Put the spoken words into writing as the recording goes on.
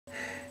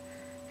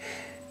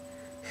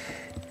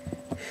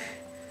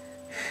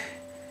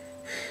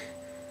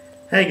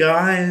Hey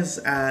guys,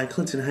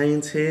 Clinton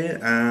Haynes here.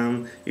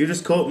 You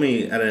just caught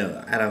me at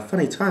a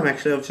funny time.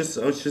 Actually, I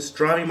was just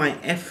driving my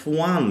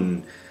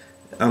F1.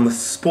 I'm a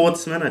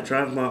sportsman. I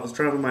was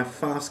driving my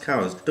fast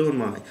car. I was doing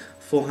my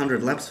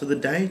 400 laps for the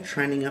day,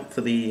 training up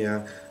for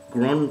the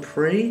Grand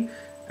Prix.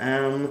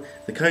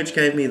 The coach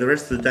gave me the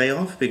rest of the day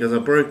off because I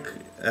broke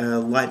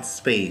light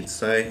speed.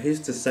 So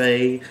who's to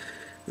say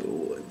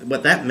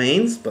what that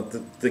means? But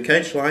the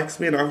coach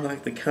likes me, and I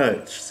like the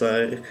coach.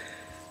 So.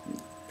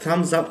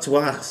 Thumbs up to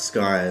us,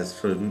 guys,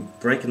 for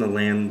breaking the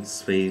land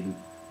speed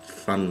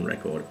fun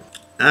record.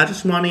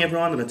 Just reminding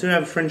everyone that I do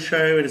have a French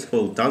show. It is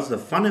called Does the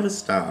Fun Ever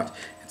Start?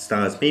 It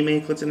stars me,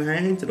 Clinton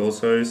Haynes. It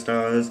also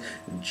stars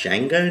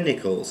Django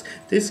Nichols.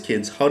 This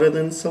kid's hotter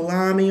than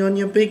salami on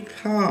your big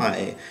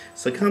pie.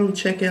 So come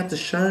check out the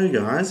show,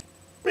 guys.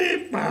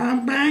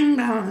 Bang, bang,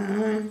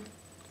 bang.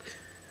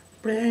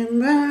 Bang,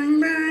 bang,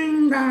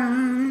 bang,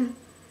 bang.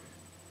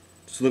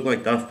 Does it look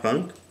like Daft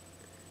Punk?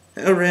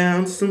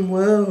 Around some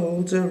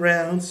world,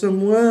 around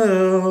some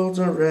world,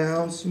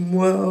 around some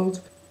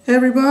world.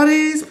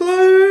 Everybody's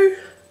blue,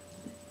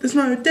 there's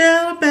no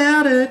doubt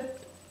about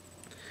it.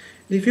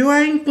 If you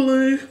ain't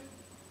blue,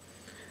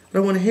 I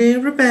don't want to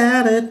hear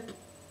about it.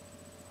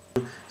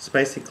 So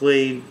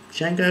basically,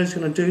 Django's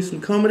going to do some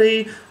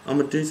comedy, I'm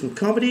going to do some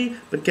comedy,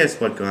 but guess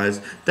what,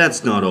 guys?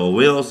 That's not all.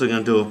 We're also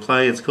going to do a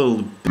play. It's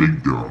called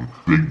Big Dumb,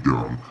 Big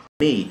Dumb.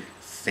 Me,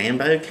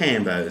 Sambo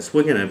Cambos.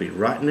 We're going to be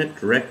writing it,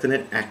 directing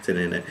it, acting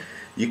in it.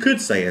 You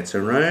could say it's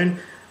our own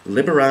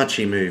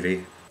Liberace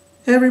movie.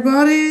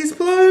 Everybody's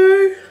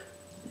blue,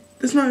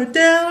 there's no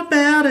doubt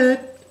about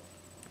it.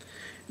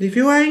 If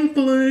you ain't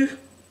blue,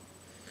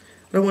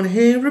 I don't want to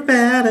hear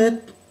about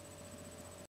it.